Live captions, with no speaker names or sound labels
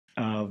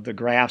of the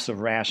graphs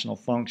of rational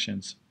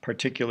functions,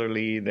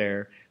 particularly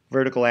their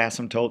vertical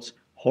asymptotes,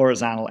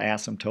 horizontal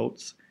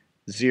asymptotes,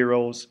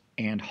 zeros,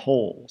 and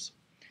wholes.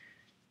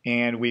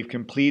 And we've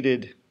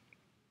completed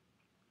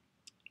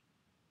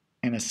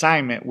an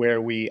assignment where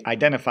we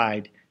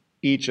identified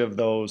each of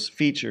those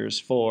features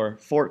for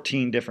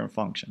 14 different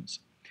functions.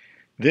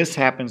 This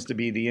happens to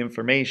be the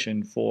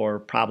information for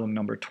problem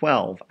number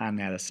 12 on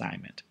that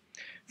assignment.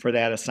 For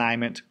that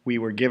assignment, we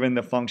were given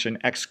the function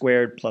x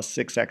squared plus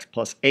 6x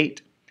plus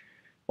 8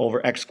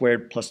 over x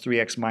squared plus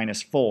 3x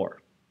minus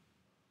 4.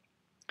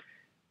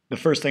 The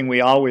first thing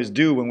we always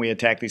do when we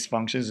attack these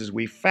functions is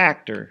we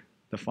factor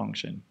the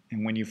function.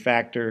 And when you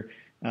factor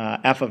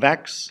f of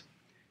x,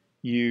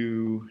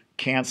 you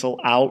cancel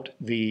out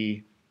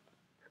the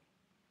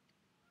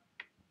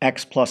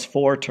x plus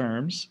 4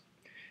 terms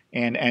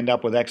and end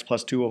up with x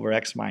plus 2 over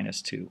x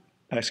minus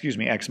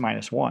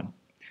 1.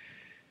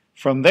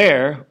 From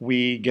there,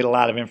 we get a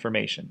lot of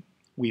information.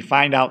 We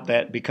find out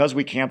that because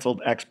we canceled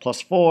x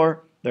plus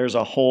 4, there's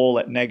a hole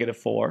at negative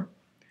 4.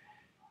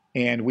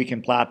 And we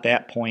can plot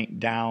that point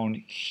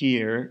down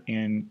here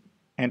in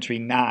entry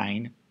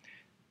 9.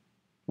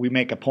 We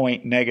make a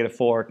point negative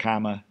 4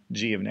 comma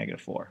g of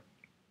negative 4.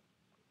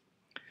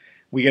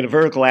 We get a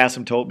vertical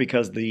asymptote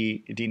because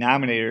the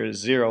denominator is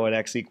 0 at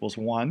x equals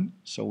 1,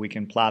 so we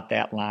can plot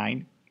that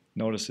line.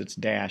 Notice it's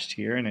dashed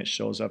here and it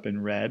shows up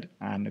in red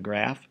on the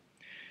graph.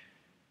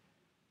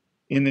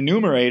 In the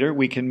numerator,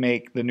 we can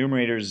make the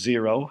numerator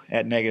 0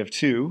 at negative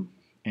 2,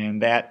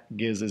 and that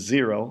gives a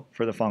 0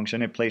 for the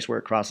function, a place where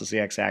it crosses the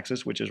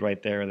x-axis, which is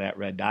right there, that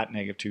red dot,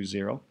 negative 2,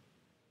 0.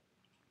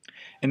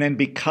 And then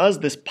because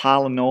this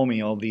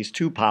polynomial, these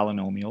two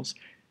polynomials,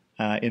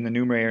 in the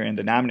numerator and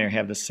denominator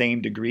have the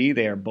same degree,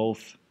 they are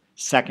both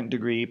second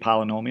degree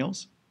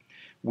polynomials,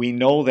 we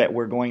know that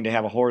we're going to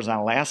have a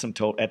horizontal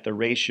asymptote at the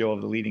ratio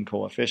of the leading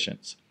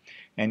coefficients.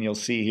 And you'll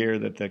see here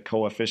that the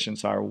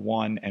coefficients are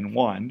 1 and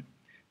 1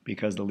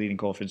 because the leading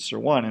coefficients are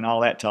 1, and all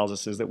that tells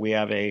us is that we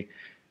have a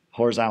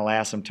horizontal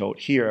asymptote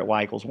here at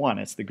y equals 1.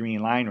 It's the green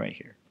line right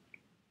here.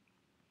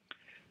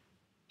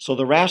 So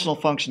the rational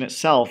function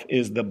itself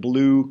is the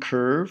blue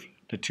curve,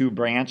 the two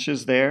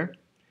branches there.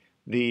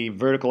 The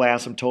vertical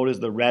asymptote is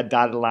the red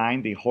dotted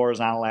line. The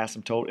horizontal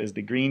asymptote is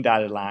the green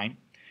dotted line.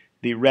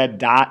 The red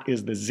dot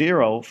is the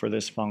 0 for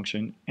this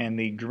function, and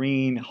the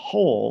green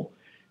hole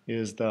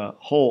is the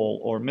hole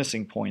or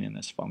missing point in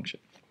this function.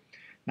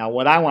 Now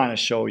what I want to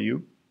show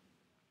you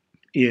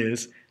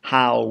is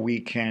how we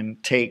can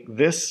take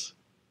this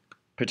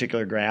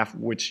particular graph,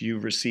 which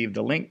you've received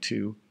the link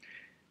to,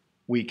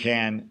 we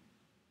can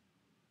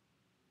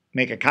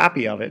make a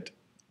copy of it.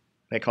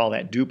 They call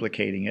that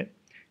duplicating it.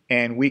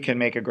 And we can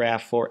make a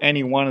graph for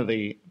any one of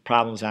the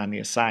problems on the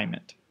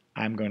assignment.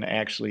 I'm going to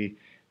actually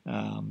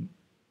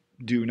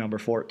do number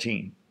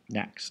 14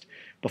 next.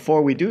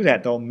 Before we do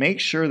that, though, make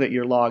sure that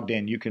you're logged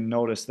in. You can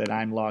notice that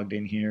I'm logged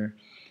in here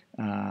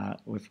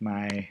with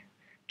my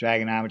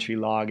Dragonometry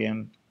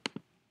login.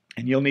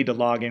 And you'll need to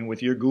log in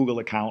with your Google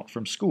account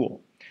from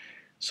school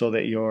so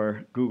that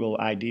your Google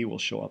ID will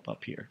show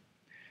up here.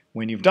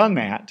 When you've done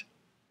that,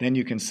 then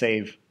you can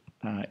save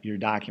your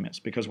documents,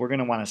 because we're going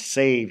to want to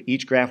save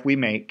each graph we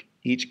make,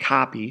 each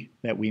copy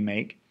that we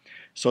make,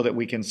 so that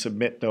we can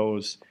submit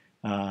those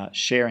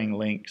sharing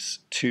links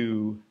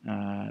to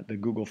the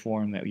Google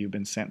form that you've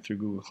been sent through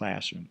Google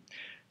Classroom.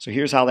 So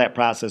here's how that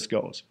process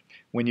goes.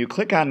 When you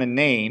click on the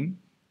name,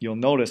 you'll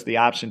notice the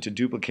option to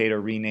duplicate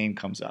or rename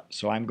comes up.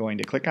 So I'm going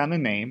to click on the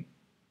name.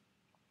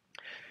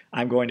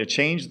 I'm going to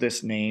change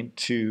this name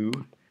to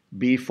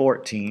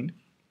B14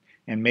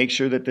 and make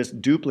sure that this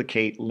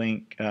duplicate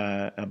link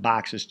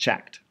box is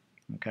checked.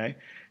 Okay?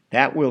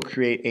 That will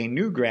create a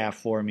new graph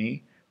for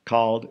me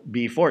called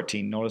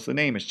B14. Notice the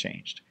name has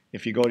changed.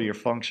 If you go to your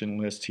function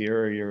list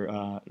here, or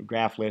your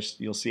graph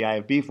list, you'll see I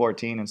have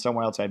B14 and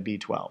somewhere else I have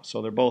B12.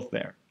 So they're both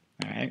there.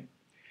 All right?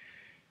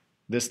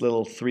 This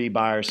little 3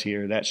 bars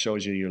here, that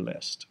shows you your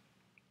list.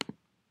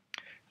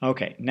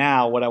 Okay,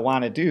 now what I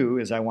want to do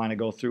is I want to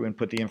go through and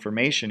put the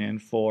information in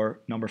for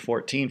number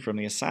 14 from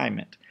the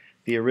assignment.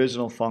 The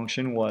original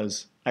function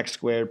was x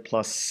squared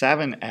plus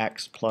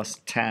 7x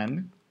plus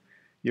 10.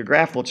 Your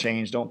graph will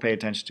change. Don't pay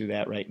attention to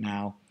that right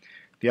now.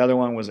 The other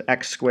one was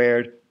x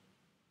squared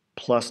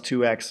plus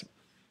 2x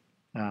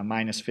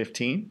minus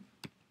 15.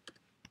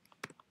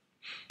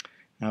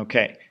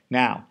 Okay,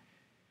 now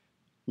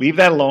leave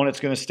that alone. It's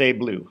going to stay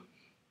blue.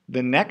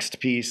 The next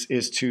piece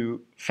is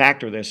to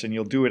factor this, and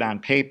you'll do it on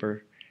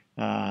paper,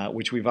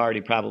 which we've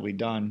already probably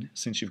done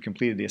since you've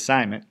completed the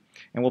assignment.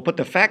 And we'll put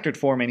the factored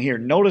form in here.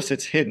 Notice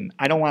it's hidden.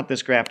 I don't want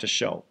this graph to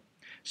show,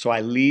 so I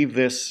leave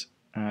this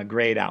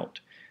grayed out.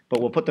 But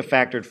we'll put the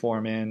factored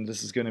form in.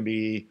 This is going to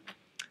be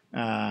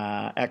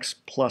x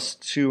plus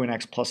 2 and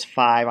x plus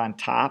 5 on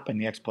top,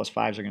 and the x plus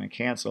 5s are going to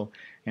cancel.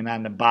 And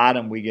on the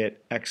bottom we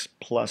get x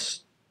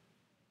plus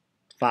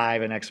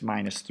 5 and x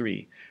minus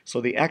 3. So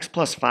the x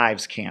plus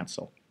 5s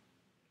cancel.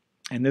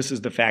 And this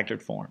is the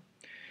factored form.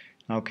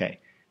 Okay.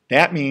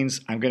 That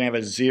means I'm going to have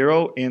a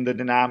 0 in the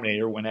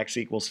denominator when x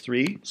equals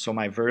 3. So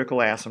my vertical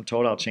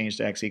asymptote, I'll change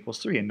to x equals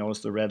 3. And notice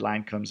the red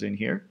line comes in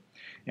here.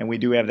 And we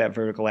do have that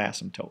vertical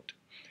asymptote.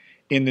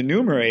 In the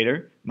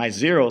numerator, my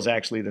 0 is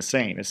actually the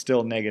same. It's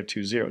still negative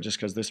 2, 0, just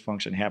because this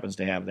function happens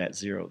to have that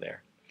 0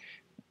 there.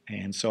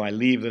 And so I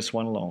leave this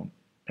one alone.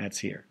 That's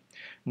here.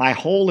 My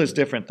whole is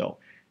different, though.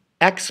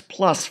 X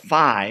plus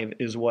 5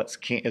 is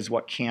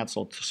what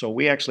canceled. So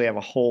we actually have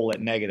a whole at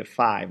negative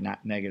 5,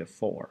 not negative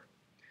 4.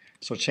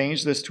 So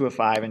change this to a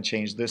 5 and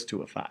change this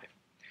to a 5.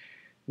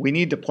 We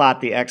need to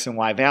plot the x and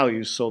y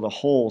values so the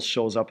whole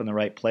shows up in the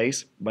right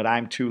place, but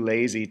I'm too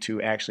lazy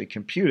to actually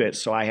compute it,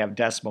 so I have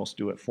Desmos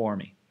do it for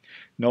me.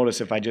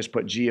 Notice if I just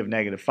put g of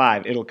negative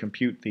 5, it'll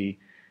compute the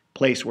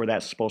place where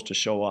that's supposed to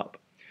show up.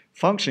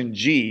 Function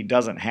g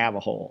doesn't have a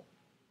whole.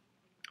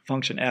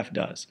 Function f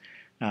does.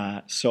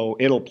 So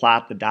it'll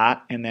plot the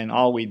dot, and then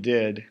all we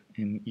did,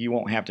 and you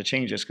won't have to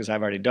change this because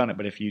I've already done it,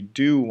 but if you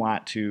do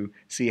want to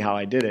see how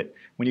I did it,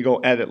 when you go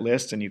edit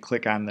list and you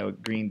click on the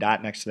green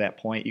dot next to that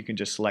point, you can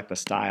just select the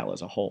style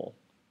as a whole.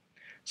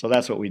 So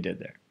that's what we did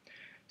there.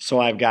 So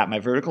I've got my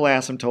vertical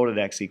asymptote at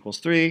x equals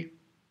 3.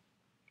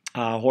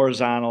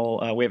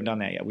 Horizontal, we haven't done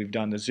that yet. We've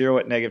done the 0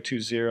 at negative 2,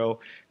 0.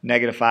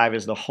 Negative 5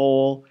 is the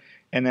whole.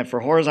 And then for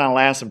horizontal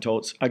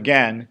asymptotes,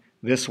 again,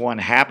 this one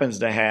happens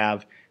to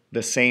have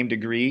the same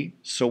degree,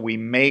 so we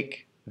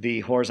make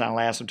the horizontal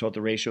asymptote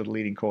the ratio of the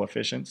leading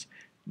coefficients.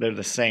 They're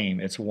the same.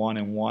 It's 1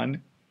 and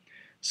 1.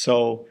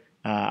 So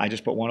I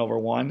just put 1 over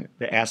 1.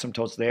 The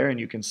asymptote's there, and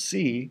you can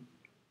see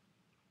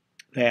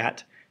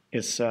that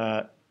it's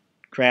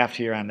graphed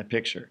here on the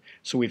picture.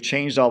 So we've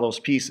changed all those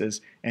pieces,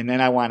 and then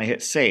I want to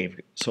hit save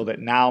so that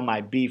now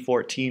my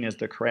B14 is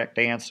the correct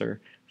answer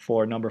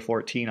for number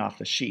 14 off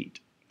the sheet.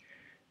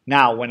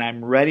 Now, when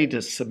I'm ready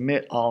to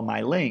submit all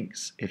my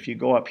links, if you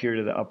go up here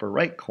to the upper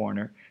right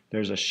corner,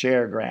 there's a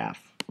share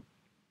graph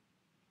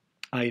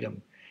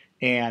item.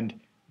 And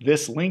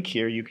this link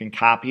here, you can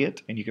copy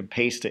it and you can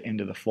paste it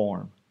into the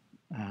form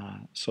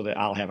so that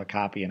I'll have a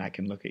copy and I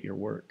can look at your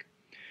work.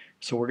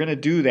 So we're going to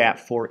do that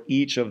for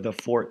each of the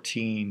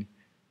 14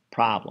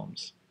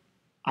 problems.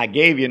 I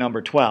gave you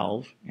number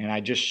 12, and I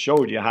just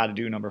showed you how to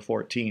do number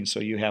 14, so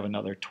you have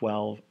another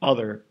 12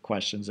 other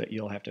questions that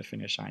you'll have to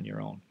finish on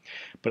your own.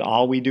 But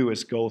all we do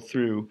is go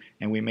through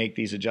and we make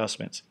these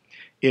adjustments.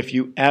 If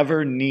you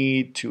ever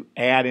need to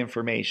add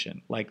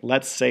information, like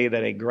let's say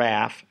that a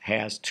graph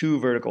has 2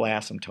 vertical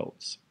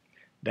asymptotes,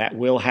 that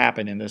will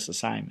happen in this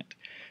assignment.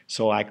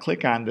 So I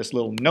click on this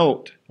little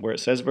note where it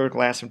says vertical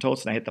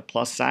asymptotes, and I hit the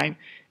plus sign,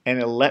 and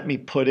it'll let me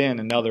put in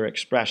another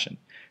expression.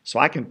 So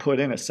I can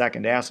put in a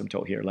second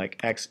asymptote here, like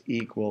x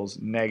equals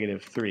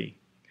negative 3.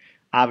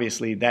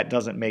 Obviously, that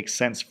doesn't make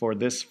sense for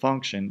this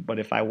function, but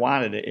if I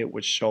wanted it, it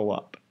would show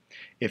up.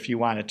 If you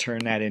want to turn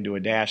that into a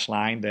dashed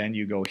line, then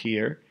you go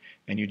here,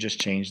 and you just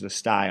change the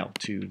style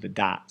to the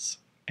dots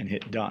and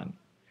hit done.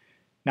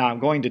 Now, I'm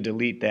going to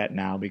delete that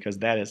now because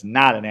that is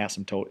not an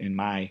asymptote in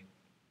my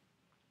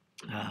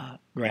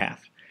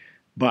graph.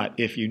 But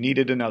if you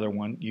needed another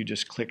one, you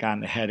just click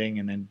on the heading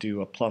and then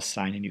do a plus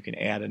sign, and you can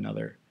add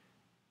another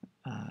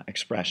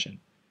expression.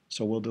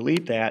 So we'll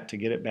delete that to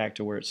get it back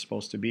to where it's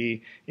supposed to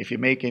be. If you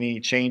make any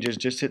changes,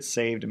 just hit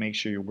save to make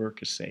sure your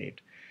work is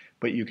saved.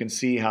 But you can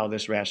see how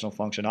this rational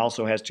function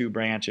also has 2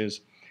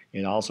 branches.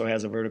 It also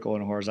has a vertical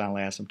and a horizontal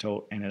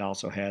asymptote, and it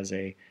also has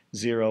a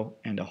 0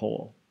 and a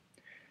whole.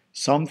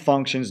 Some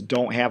functions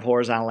don't have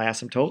horizontal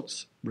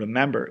asymptotes.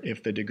 Remember,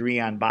 if the degree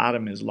on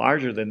bottom is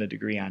larger than the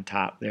degree on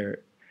top,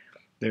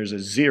 there's a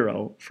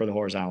 0 for the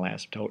horizontal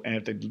asymptote, and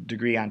if the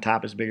degree on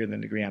top is bigger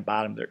than the degree on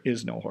bottom, there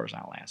is no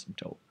horizontal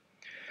asymptote.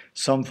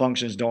 Some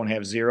functions don't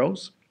have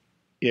zeros.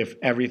 If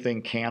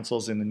everything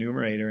cancels in the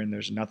numerator and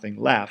there's nothing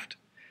left,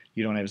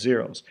 you don't have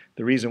zeros.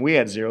 The reason we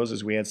had zeros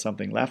is we had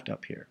something left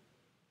up here.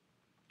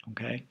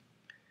 Okay?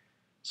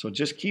 So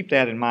just keep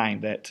that in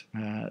mind, that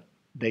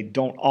they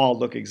don't all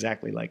look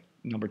exactly like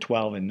number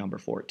 12 and number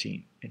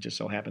 14. It just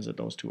so happens that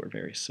those two are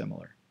very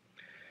similar.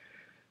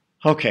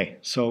 Okay,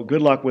 so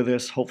good luck with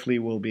this. Hopefully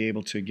we'll be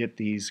able to get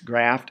these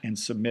graphed and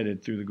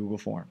submitted through the Google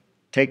form.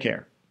 Take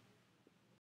care.